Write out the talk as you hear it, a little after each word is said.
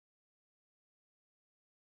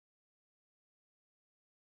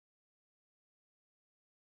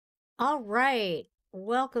All right,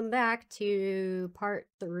 welcome back to part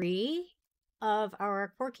 3 of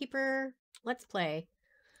our Core Keeper Let's Play.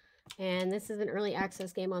 And this is an early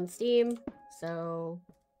access game on Steam, so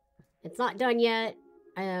it's not done yet.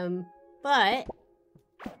 But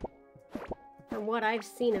from what I've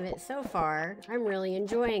seen of it so far, I'm really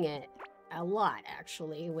enjoying it. A lot,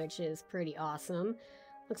 actually, which is pretty awesome.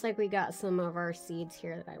 Looks like we got some of our seeds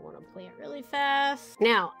here that I want to plant really fast.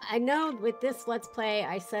 Now, I know with this Let's Play,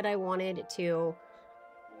 I said I wanted to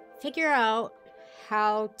figure out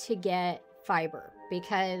how to get fiber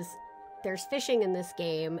because there's fishing in this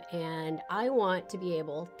game and I want to be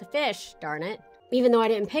able to fish, darn it. Even though I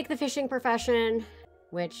didn't pick the fishing profession,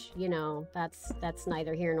 which, you know, that's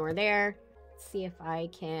neither here nor there. Let's see if I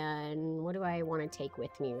can, what do I want to take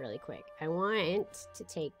with me really quick? I want to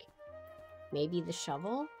take maybe the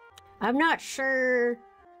shovel. I'm not sure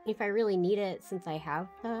if I really need it since I have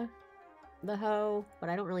the hoe, but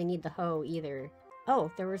I don't really need the hoe either.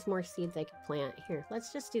 Oh, there was more seeds I could plant. Here,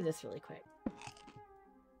 let's just do this really quick.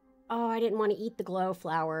 Oh, I didn't want to eat the glow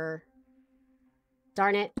flower.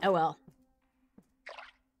 Darn it. Oh well.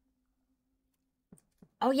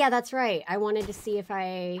 Oh yeah, that's right. I wanted to see if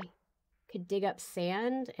I could dig up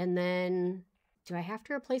sand and then... Do I have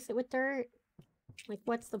to replace it with dirt? Like,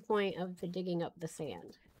 what's the point of the digging up the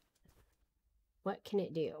sand? What can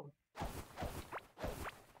it do?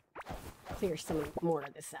 Clear some more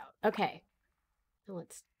of this out. Okay. Now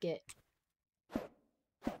let's get...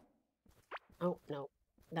 Oh, no.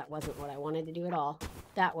 That wasn't what I wanted to do at all.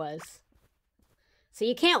 That was. So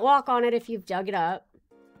you can't walk on it if you've dug it up.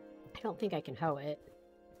 I don't think I can hoe it.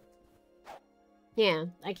 Yeah,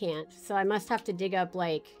 I can't. So I must have to dig up,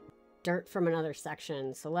 like, dirt from another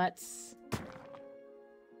section. So let's...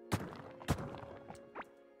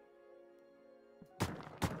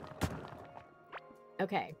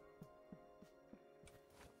 Okay.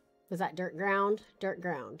 Was that dirt ground? Dirt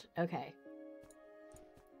ground. Okay.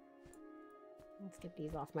 Let's get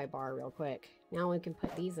these off my bar real quick. Now we can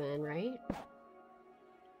put these in, right?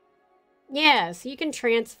 Yeah, so you can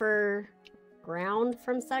transfer ground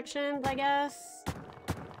from sections, I guess.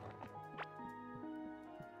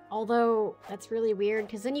 Although, that's really weird,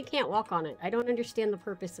 because then you can't walk on it. I don't understand the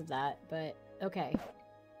purpose of that, but okay.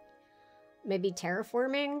 Maybe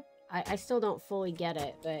terraforming? I still don't fully get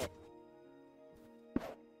it, but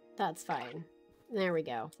that's fine. There we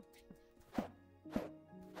go.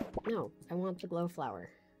 No, I want the glow flower.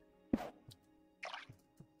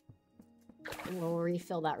 And we'll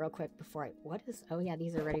refill that real quick before I... What is... Oh yeah,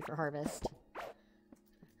 these are ready for harvest.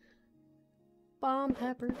 Bomb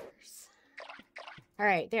peppers.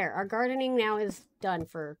 Alright, there. Our gardening now is done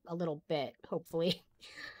for a little bit, hopefully.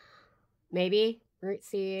 Maybe. Root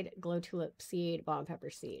seed, glow tulip seed, bomb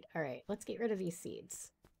pepper seed. Alright, let's get rid of these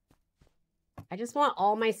seeds. I just want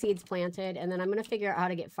all my seeds planted, and then I'm going to figure out how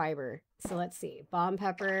to get fiber. So let's see. Bomb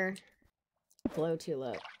pepper, glow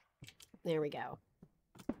tulip. There we go.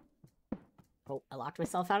 Oh, I locked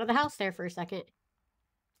myself out of the house there for a second.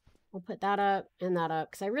 We'll put that up and that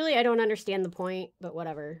up, because I don't understand the point, but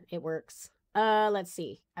whatever. It works. Let's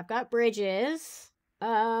see. I've got bridges.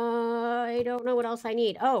 I don't know what else I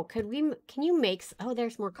need. Oh, can you make... Oh,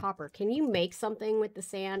 there's more copper. Can you make something with the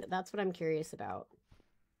sand? That's what I'm curious about.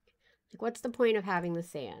 Like, what's the point of having the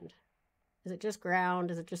sand? Is it just ground?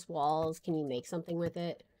 Is it just walls? Can you make something with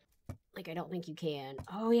it? Like, I don't think you can.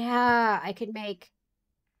 Oh, yeah. I could make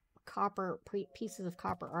copper... pieces of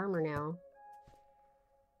copper armor now.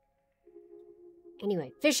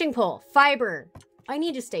 Anyway, fishing pole. Fiber. I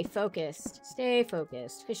need to stay focused. Stay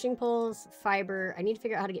focused. Fishing poles, fiber. I need to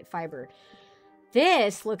figure out how to get fiber.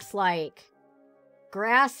 This looks like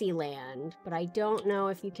grassy land, but I don't know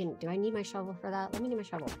if you can... Do I need my shovel for that? Let me get my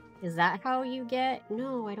shovel. Is that how you get...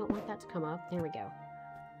 No, I don't want that to come up. There we go.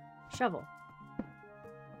 Shovel.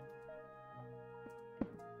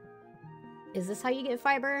 Is this how you get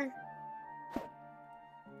fiber?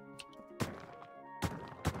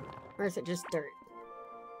 Or is it just dirt?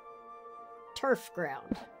 Turf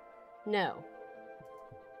ground. No.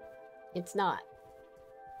 It's not.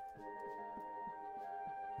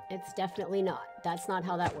 It's definitely not. That's not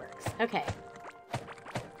how that works. Okay. I'm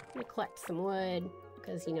gonna collect some wood,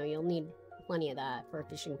 because, you know, you'll need plenty of that for a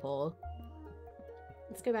fishing pole.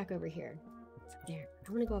 Let's go back over here. It's up there.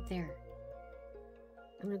 I want to go up there.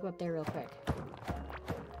 I'm gonna go up there real quick.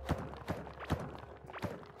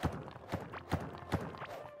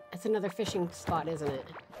 That's another fishing spot, isn't it?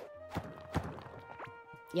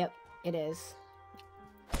 Yep, it is.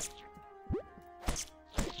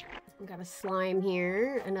 We've got a slime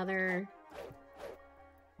here. Another...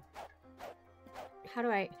 How do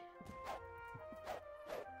I...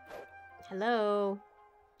 Hello?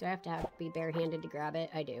 Do I have to be barehanded to grab it?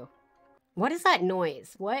 I do. What is that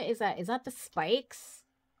noise? What is that? Is that the spikes?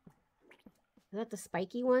 Is that the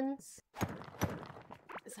spiky ones?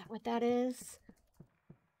 Is that what that is?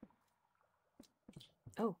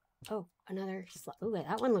 Oh, oh, another slime. Ooh,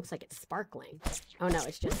 that one looks like it's sparkling. Oh no,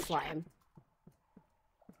 it's just slime.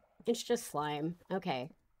 It's just slime. Okay.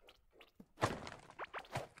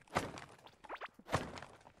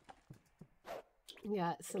 We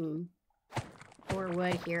got some more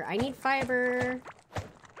wood here. I need fiber.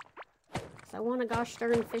 I want a gosh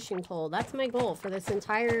darn fishing pole. That's my goal for this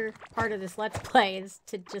entire part of this Let's Play, is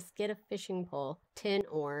to just get a fishing pole. Tin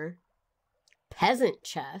ore. Peasant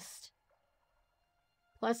chest.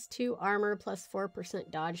 +2 armor,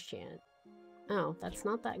 +4% dodge chance. Oh, that's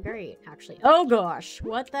not that great, actually. Oh gosh,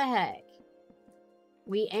 what the heck?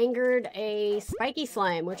 We angered a spiky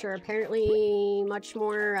slime, which are apparently much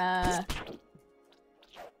more,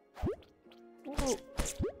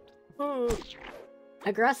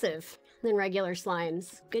 aggressive than regular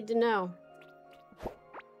slimes. Good to know.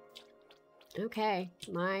 Okay,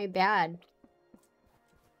 my bad.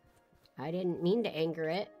 I didn't mean to anger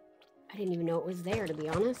it. I didn't even know it was there, to be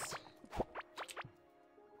honest.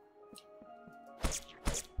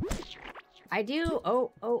 I do.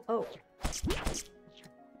 Oh, oh, oh.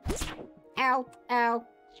 Ow, ow.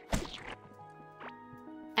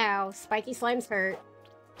 Ow, spiky slimes hurt.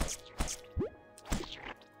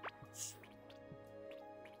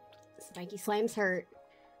 Spiky slimes hurt.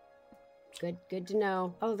 Good to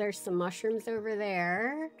know. Oh, there's some mushrooms over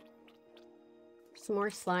there. Some more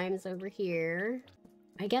slimes over here.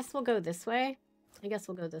 I guess we'll go this way. I guess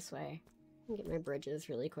we'll go this way. I'll get my bridges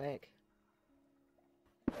really quick.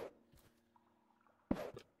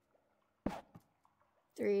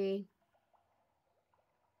 3,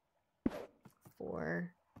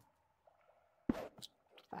 4,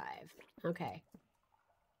 5. Okay.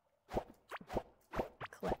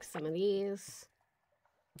 Collect some of these.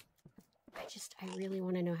 I really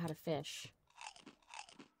want to know how to fish.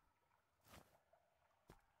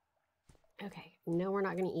 Okay, no, we're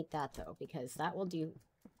not going to eat that though, because that will do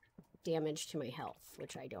damage to my health,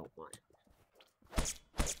 which I don't want.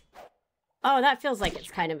 Oh, that feels like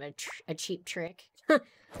it's kind of a cheap trick.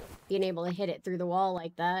 Being able to hit it through the wall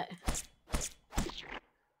like that.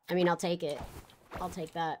 I mean, I'll take it. I'll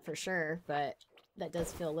take that for sure, but that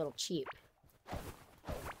does feel a little cheap.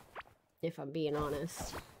 If I'm being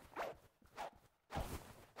honest.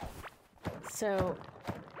 So...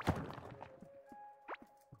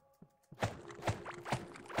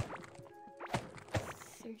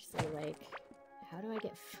 seriously, like, how do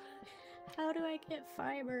I get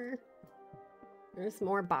fiber? There's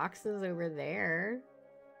more boxes over there.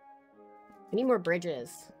 I need more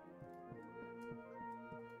bridges.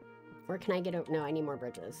 Or can I get a... no, I need more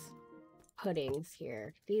bridges. Puddings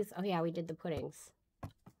here. These... oh yeah, we did the puddings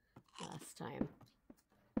last time.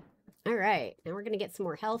 Alright, now we're gonna get some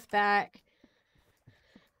more health back.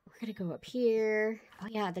 We're gonna go up here. Oh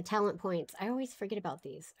yeah, the talent points. I always forget about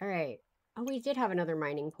these. Alright. Oh, we did have another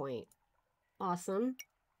mining point. Awesome.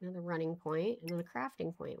 Another running point. Another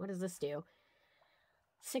crafting point. What does this do?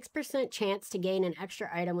 6% chance to gain an extra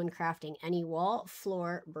item when crafting any wall,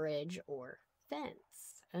 floor, bridge, or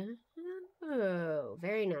fence. Oh,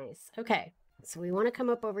 very nice. Okay, so we want to come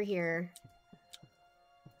up over here.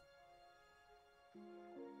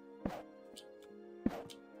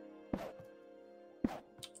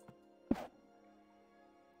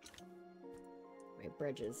 My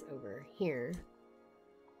bridge is over here.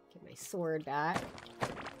 Get my sword back.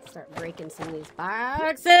 Start breaking some of these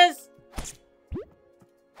boxes.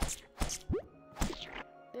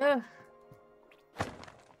 Ugh.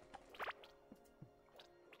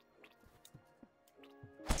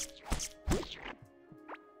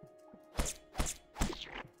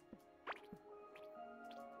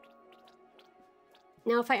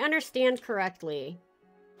 Now, if I understand correctly,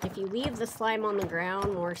 if you leave the slime on the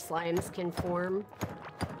ground, more slimes can form.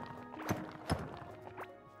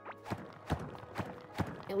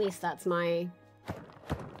 At least that's my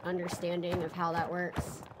understanding of how that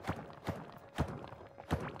works.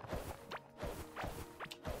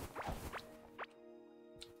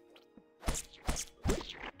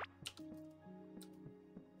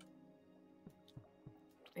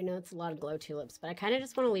 I know it's a lot of glow tulips, but I kind of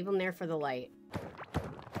just want to leave them there for the light.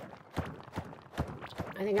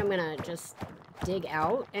 I think I'm gonna just dig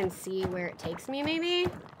out and see where it takes me, maybe?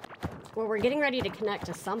 Well, we're getting ready to connect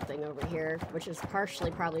to something over here, which is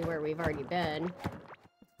partially probably where we've already been.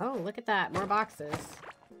 Oh, look at that. More boxes.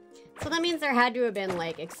 So that means there had to have been,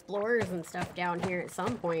 like, explorers and stuff down here at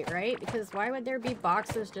some point, right? Because why would there be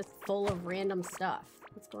boxes just full of random stuff?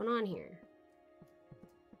 What's going on here?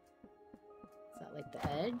 that like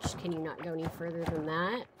the edge? Can you not go any further than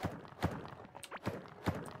that?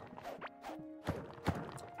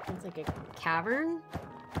 It's like a cavern.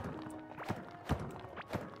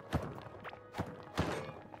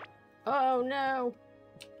 Oh no!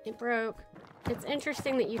 It broke. It's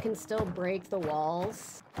interesting that you can still break the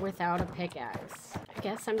walls without a pickaxe. I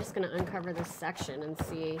guess I'm just gonna uncover this section and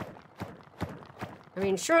see. I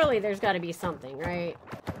mean, surely there's gotta be something, right?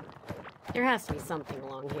 There has to be something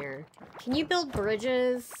along here. Can you build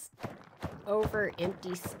bridges over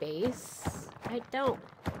empty space? I don't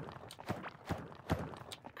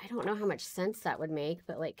know how much sense that would make,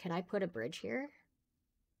 but like, can I put a bridge here?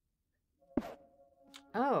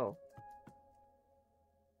 Oh.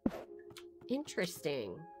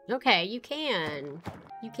 Interesting. Okay, you can.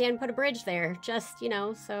 You can put a bridge there, just, you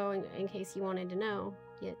know, so in case you wanted to know.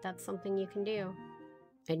 Yeah, that's something you can do.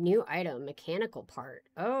 A new item, mechanical part.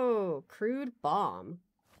 Oh, crude bomb.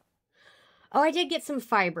 Oh, I did get some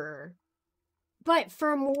fiber. But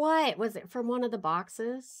from what? Was it from one of the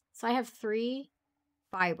boxes? So I have 3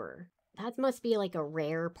 fiber. That must be like a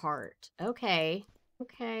rare part. Okay.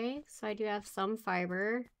 Okay, so I do have some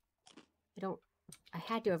fiber. I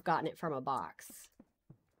had to have gotten it from a box.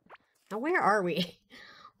 Now, where are we?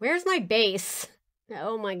 Where's my base?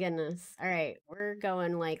 Oh my goodness. All right, we're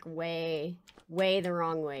going like way the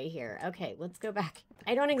wrong way here. Okay, let's go back.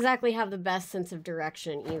 I don't exactly have the best sense of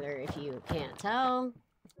direction either, if you can't tell.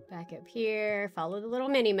 Back up here, follow the little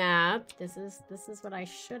mini map. This is what I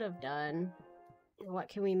should have done. What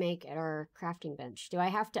can we make at our crafting bench? Do I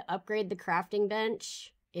have to upgrade the crafting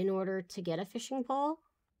bench in order to get a fishing pole?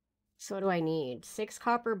 So what do I need? 6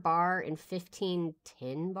 copper bar and 15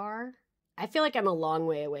 tin bar? I feel like I'm a long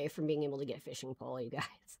way away from being able to get a fishing pole, you guys.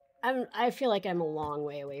 I feel like I'm a long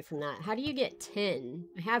way away from that. How do you get tin?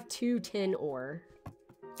 I have 2 tin ore.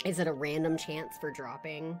 Is it a random chance for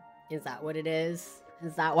dropping? Is that what it is?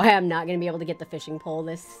 Is that why I'm not going to be able to get the fishing pole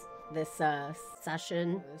this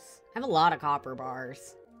session? I have a lot of copper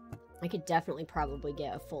bars. I could definitely probably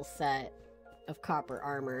get a full set of copper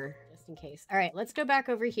armor, just in case. All right, let's go back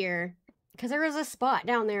over here. Because there was a spot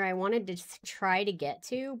down there I wanted to try to get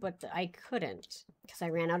to, but I couldn't. Because I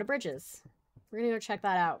ran out of bridges. We're going to go check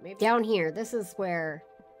that out. Maybe down here, this is where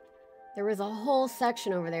there was a whole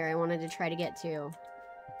section over there I wanted to try to get to.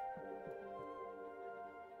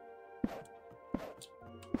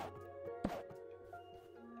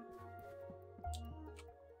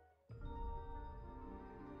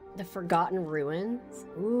 The Forgotten Ruins.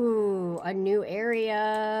 Ooh, a new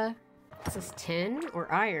area. Is this tin or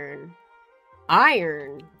iron?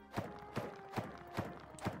 Iron!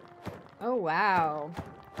 Oh, wow.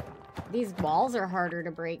 These walls are harder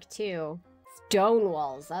to break, too. Stone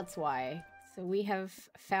walls, that's why. So we have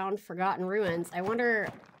found Forgotten Ruins. I wonder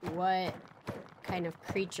what kind of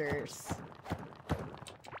creatures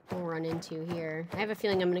we'll run into here. I have a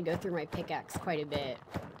feeling I'm going to go through my pickaxe quite a bit.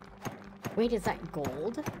 Wait, is that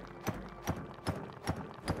gold?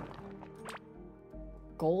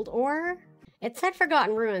 Gold ore? It said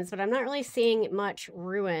Forgotten Ruins, but I'm not really seeing much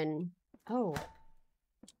ruin. Oh.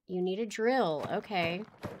 You need a drill. Okay.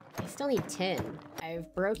 I still need tin.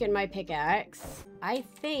 I've broken my pickaxe. I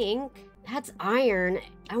think that's iron.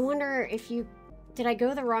 I wonder if you... Did I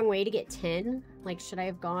go the wrong way to get tin? Like, should I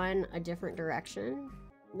have gone a different direction?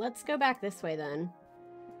 Let's go back this way then.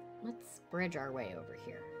 Let's bridge our way over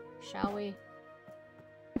here. Shall we?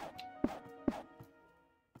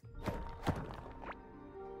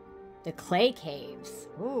 The clay caves.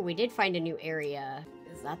 Ooh, we did find a new area.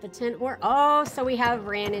 Is that the tin ore? Oh, so we have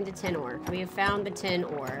ran into tin ore. We have found the tin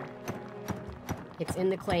ore. It's in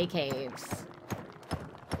the clay caves.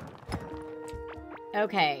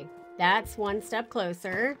 Okay, that's one step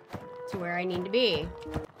closer to where I need to be.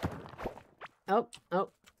 Oh,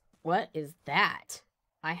 what is that?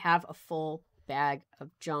 I have a full bag of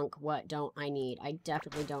junk. What don't I need? I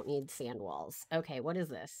definitely don't need sand walls. Okay, what is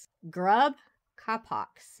this? Grub kapok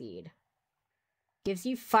seed. Gives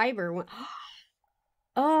you fiber.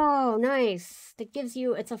 Oh, nice. That gives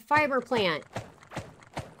you, it's a fiber plant.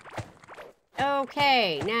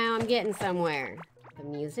 Okay, now I'm getting somewhere. The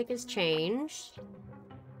music has changed.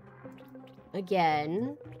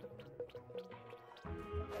 Again.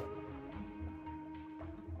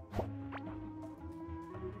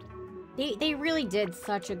 They really did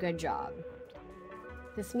such a good job.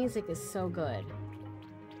 This music is so good.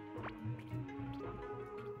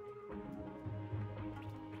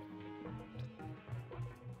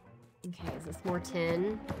 Okay, is this more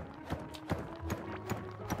tin?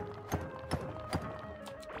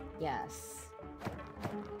 Yes.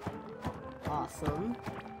 Awesome.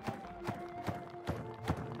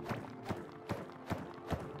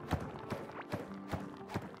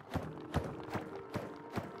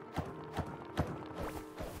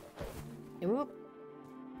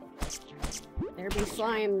 There be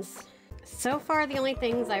slimes. So far, the only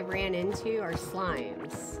things I've ran into are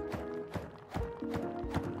slimes.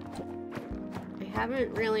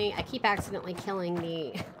 I keep accidentally killing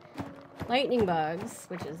the lightning bugs,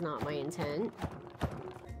 which is not my intent.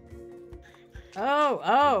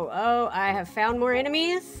 Oh, I have found more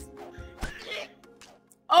enemies.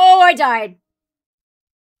 Oh, I died.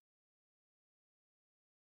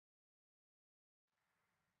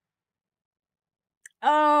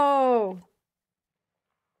 Oh.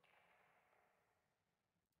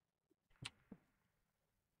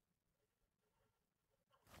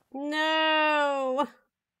 No.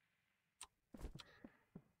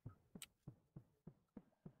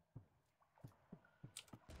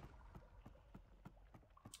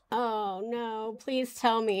 Oh, no. Please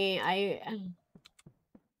tell me I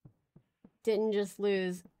didn't just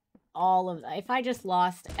lose all of that. If I just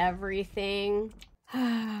lost everything.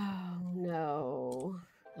 Oh, no.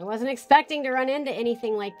 I wasn't expecting to run into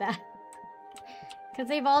anything like that. Because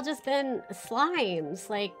they've all just been slimes.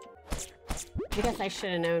 Like, I guess I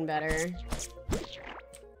should have known better.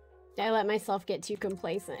 I let myself get too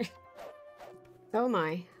complacent. Oh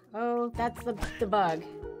my. Oh, that's the bug.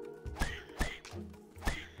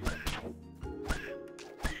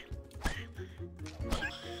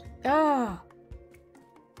 Oh.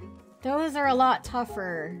 Those are a lot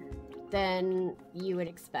tougher than you would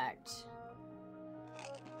expect.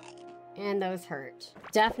 And those hurt.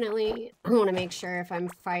 Definitely, I want to make sure if I'm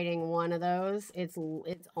fighting one of those, it's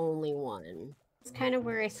only one. It's kind of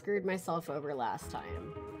where I screwed myself over last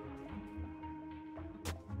time.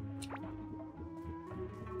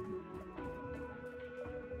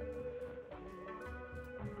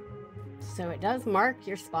 So it does mark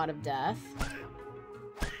your spot of death.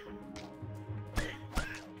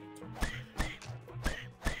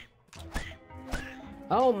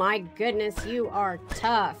 Oh my goodness, you are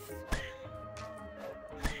tough.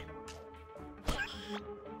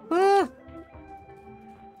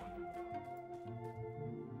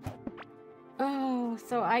 Oh,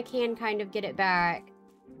 so I can kind of get it back.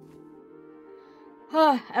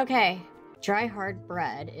 Okay. Dry hard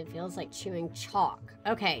bread. It feels like chewing chalk.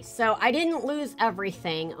 Okay, so I didn't lose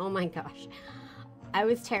everything. Oh my gosh. I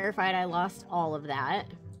was terrified I lost all of that.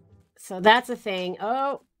 So that's a thing.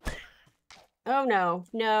 Oh. Oh no.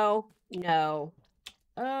 No. No.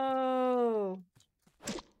 Oh.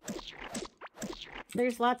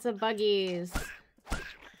 There's lots of buggies.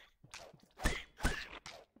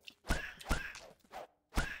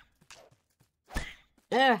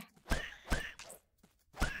 Ugh.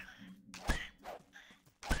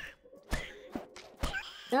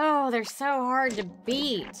 Oh, they're so hard to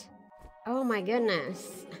beat. Oh my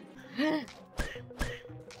goodness.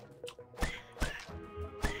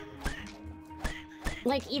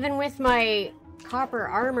 Like, even with my copper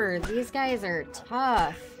armor, these guys are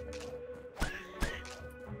tough.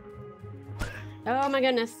 Oh my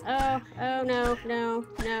goodness. Oh no, no,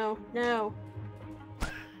 no, no.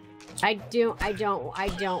 I don't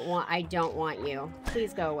want you.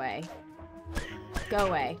 Please go away. Go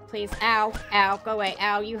away, please. Ow, ow, go away.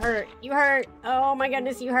 Ow, you hurt. You hurt. Oh my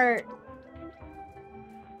goodness, you hurt.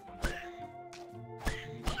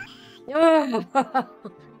 Oh.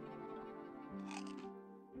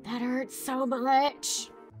 That hurts so much.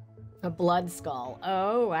 A blood skull.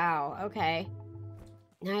 Oh, wow. Okay.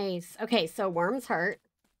 Nice. Okay, so worms hurt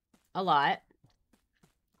a lot,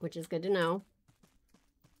 which is good to know.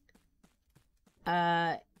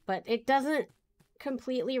 But it doesn't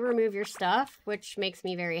completely remove your stuff, which makes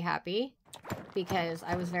me very happy because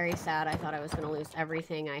I was very sad. I thought I was going to lose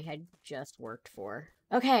everything I had just worked for.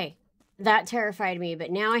 Okay, that terrified me,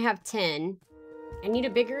 but now I have 10. I need a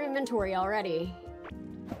bigger inventory already.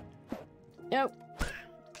 Nope.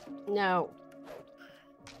 No.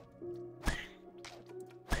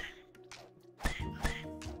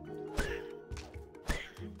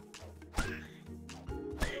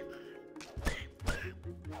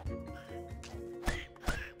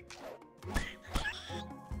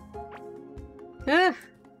 Ugh,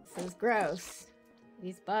 this is gross.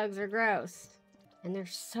 These bugs are gross. And they're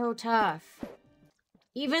so tough.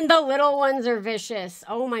 Even the little ones are vicious.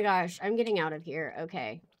 Oh my gosh, I'm getting out of here.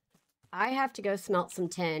 Okay. I have to go smelt some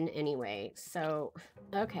tin anyway, so...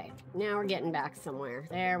 Okay, now we're getting back somewhere.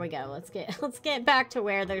 There we go. Let's get back to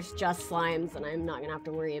where there's just slimes and I'm not gonna have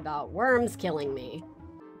to worry about worms killing me.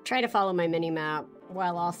 Try to follow my mini-map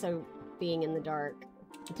while also being in the dark.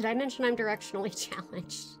 Did I mention I'm directionally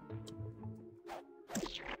challenged?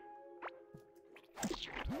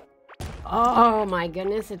 Oh my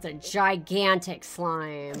goodness, it's a gigantic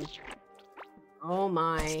slime. Oh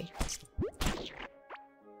my.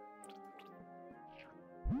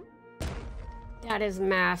 That is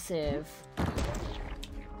massive.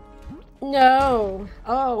 No.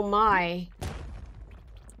 Oh my.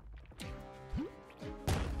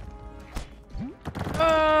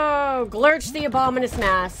 Oh, Glurch the Abominous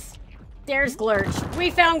Mass. There's Glurch. We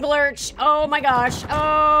found Glurch. Oh my gosh.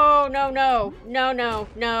 Oh, no, no. No, no,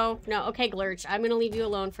 no, no. Okay, Glurch. I'm gonna leave you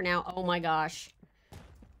alone for now. Oh my gosh.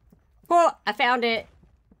 Oh, I found it.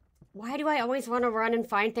 Why do I always want to run and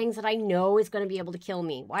find things that I know is going to be able to kill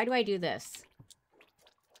me? Why do I do this?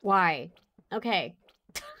 Why? Okay.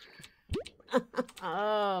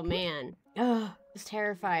 Oh, man. Oh, it's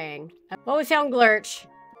terrifying. Oh, we found Glurch.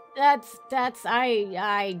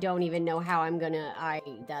 I don't even know how I'm gonna,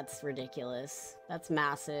 that's ridiculous. That's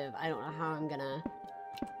massive. I don't know how I'm gonna.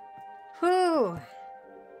 Whew.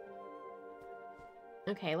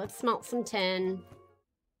 Okay, let's smelt some tin.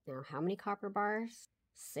 Now, how many copper bars?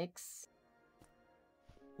 6.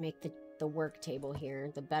 Make the work table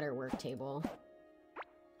here, the better work table.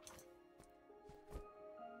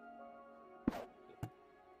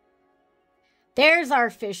 There's our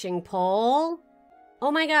fishing pole.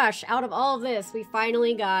 Oh my gosh, out of all of this, we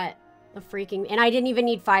finally got the freaking... And I didn't even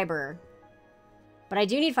need fiber. But I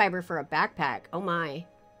do need fiber for a backpack. Oh my.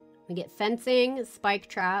 We get fencing, spike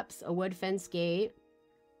traps, a wood fence gate,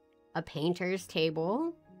 a painter's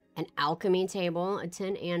table, an alchemy table, a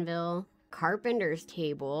tin anvil, carpenter's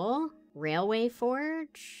table, railway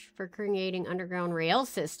forge for creating underground rail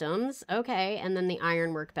systems. Okay, and then the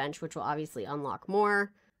iron workbench, which will obviously unlock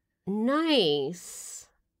more. Nice.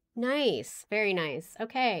 Nice. Very nice.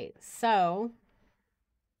 Okay, so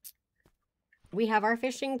we have our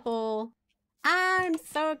fishing pole. I'm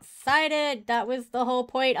so excited. That was the whole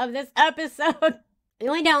point of this episode. The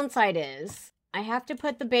only downside is I have to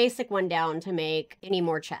put the basic one down to make any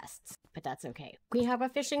more chests, but that's okay. We have a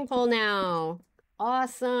fishing pole now.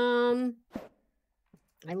 Awesome.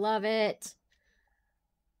 I love it.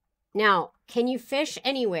 Now, can you fish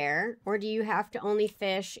anywhere, or do you have to only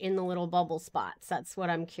fish in the little bubble spots? That's what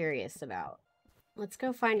I'm curious about. Let's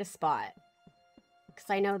go find a spot, because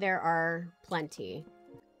I know there are plenty.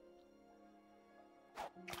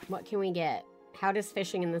 What can we get? How does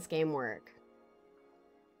fishing in this game work?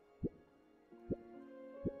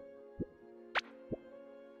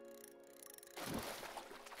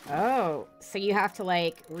 Oh, so you have to,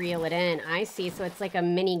 like, reel it in. I see, so it's like a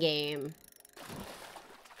mini game.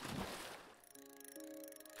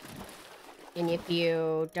 And if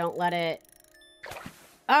you don't let it...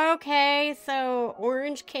 Okay, so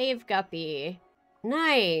orange cave guppy.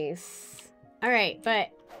 Nice. All right, but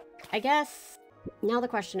I guess now the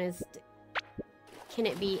question is, can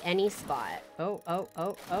it be any spot? Oh, oh,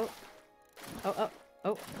 oh, oh. Oh, oh,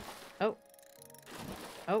 oh, oh.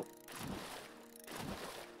 Oh.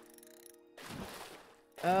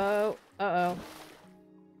 Oh, uh-oh.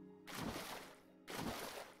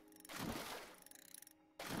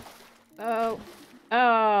 Oh,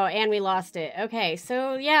 oh, and we lost it. Okay,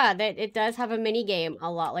 so yeah, that it does have a mini game,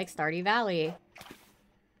 a lot like Stardew Valley.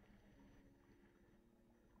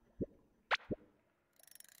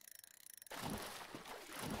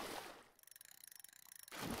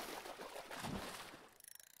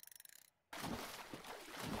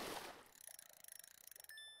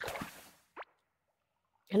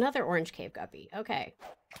 Another orange cave guppy. Okay.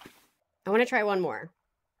 I want to try one more.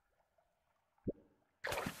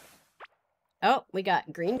 Oh, we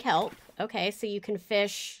got green kelp. Okay, so you can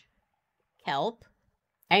fish kelp.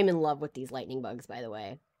 I am in love with these lightning bugs, by the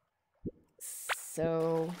way.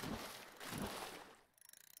 So...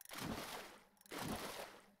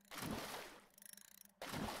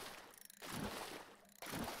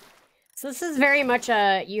 So this is very much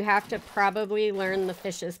a, you have to probably learn the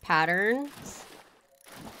fish's patterns.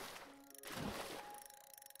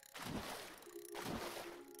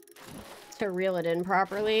 To reel it in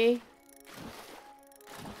properly.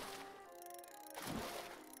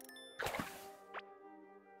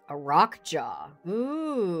 A rock jaw.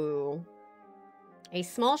 Ooh. A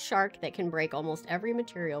small shark that can break almost every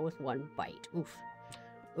material with one bite. Oof.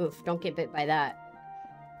 Oof, don't get bit by that.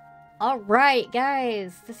 All right,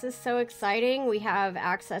 guys. This is so exciting. We have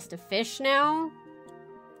access to fish now.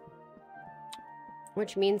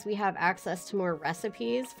 Which means we have access to more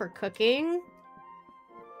recipes for cooking.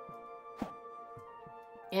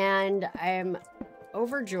 And I'm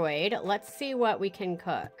overjoyed. Let's see what we can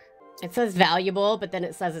cook. It says valuable, but then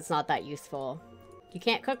it says it's not that useful. You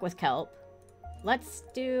can't cook with kelp. Let's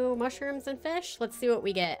do mushrooms and fish. Let's see what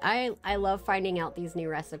we get. I love finding out these new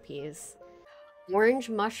recipes. Orange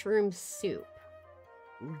mushroom soup.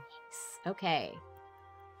 Nice. Okay.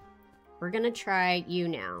 We're gonna try you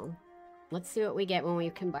now. Let's see what we get when we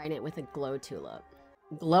combine it with a glow tulip.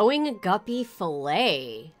 Glowing guppy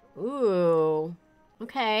fillet. Ooh.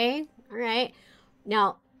 Okay. All right.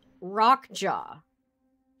 Now, rock jaw.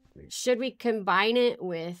 Should we combine it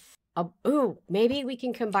with a... Ooh, maybe we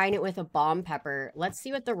can combine it with a bomb pepper. Let's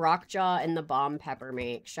see what the rock jaw and the bomb pepper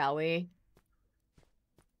make, shall we?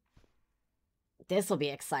 This will be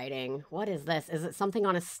exciting. What is this? Is it something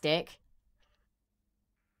on a stick?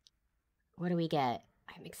 What do we get?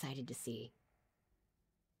 I'm excited to see.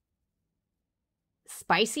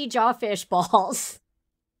 Spicy jawfish balls.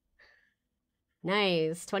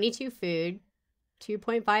 Nice. 22 food.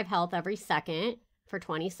 2.5 health every second for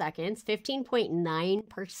 20 seconds.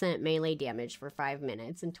 15.9% melee damage for 5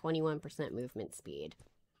 minutes. And 21% movement speed.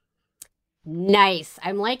 Nice.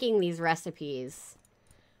 I'm liking these recipes.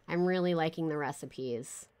 I'm really liking the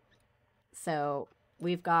recipes. So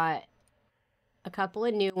we've got a couple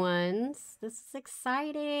of new ones. This is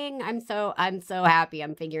exciting. I'm so happy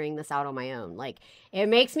I'm figuring this out on my own. Like, it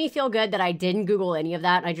makes me feel good that I didn't Google any of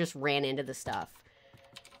that and I just ran into the stuff.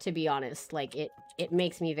 To be honest, like, it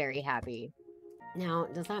makes me very happy. Now,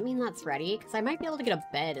 does that mean that's ready? Because I might be able to get a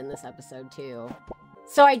bed in this episode too.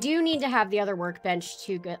 So I do need to have the other workbench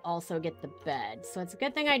to also get the bed. So it's a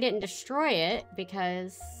good thing I didn't destroy it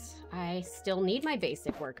because I still need my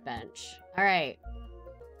basic workbench. All right.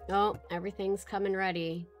 Oh, everything's coming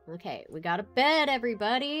ready. Okay, we got a bed,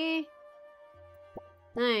 everybody.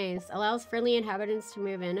 Nice. Allows friendly inhabitants to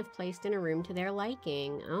move in if placed in a room to their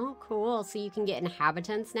liking. Oh, cool. So you can get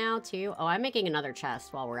inhabitants now, too. Oh, I'm making another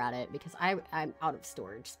chest while we're at it because I'm out of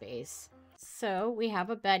storage space. So we have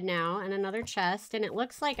a bed now and another chest, and it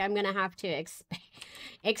looks like I'm going to have to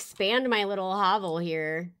expand my little hovel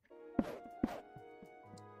here.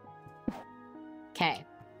 Okay,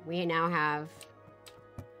 we now have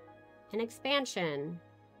an expansion.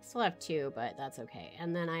 Still have 2, but that's okay.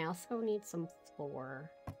 And then I also need some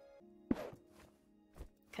floor.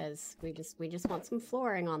 Because we just want some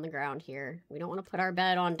flooring on the ground here. We don't want to put our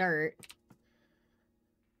bed on dirt.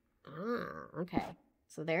 Ah, okay.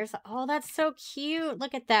 So there's... Oh, that's so cute.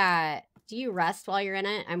 Look at that. Do you rest while you're in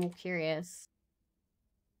it? I'm curious.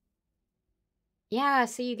 Yeah,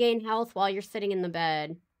 so you gain health while you're sitting in the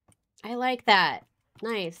bed. I like that.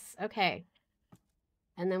 Nice. Okay.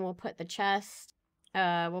 And then we'll put the chest,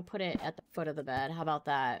 we'll put it at the foot of the bed. How about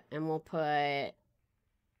that? And we'll put,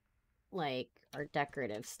 like, our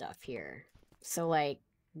decorative stuff here. So, like,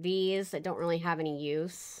 these that don't really have any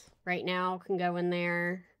use right now can go in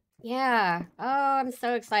there. Yeah. Oh, I'm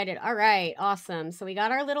so excited. All right. Awesome. So we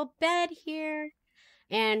got our little bed here.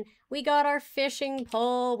 And we got our fishing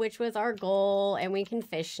pole, which was our goal. And we can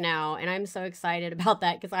fish now. And I'm so excited about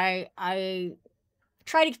that because I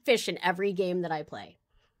try to fish in every game that I play.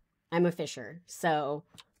 I'm a fisher, so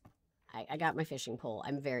I got my fishing pole.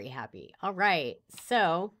 I'm very happy. All right,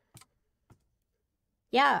 so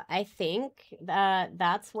yeah, I think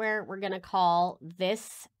that's where we're gonna call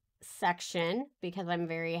this section because I'm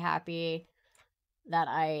very happy that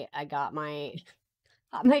I got my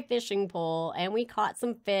fishing pole and we caught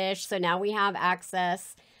some fish. So now we have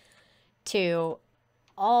access to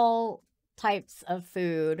all types of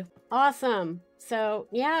food. Awesome. So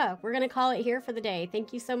yeah, we're gonna call it here for the day.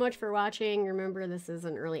 Thank you so much for watching. Remember, this is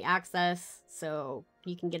an early access, so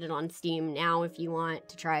you can get it on Steam now if you want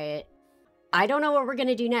to try it. I don't know what we're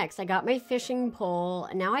gonna do next. I got my fishing pole.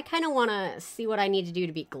 Now I kind of want to see what I need to do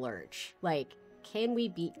to beat Glurch. Like, can we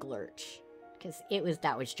beat Glurch? Because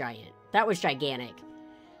that was giant. That was gigantic.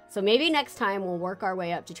 So maybe next time we'll work our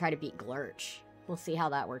way up to try to beat Glurch. We'll see how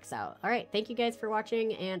that works out. All right, thank you guys for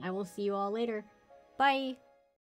watching, and I will see you all later. Bye!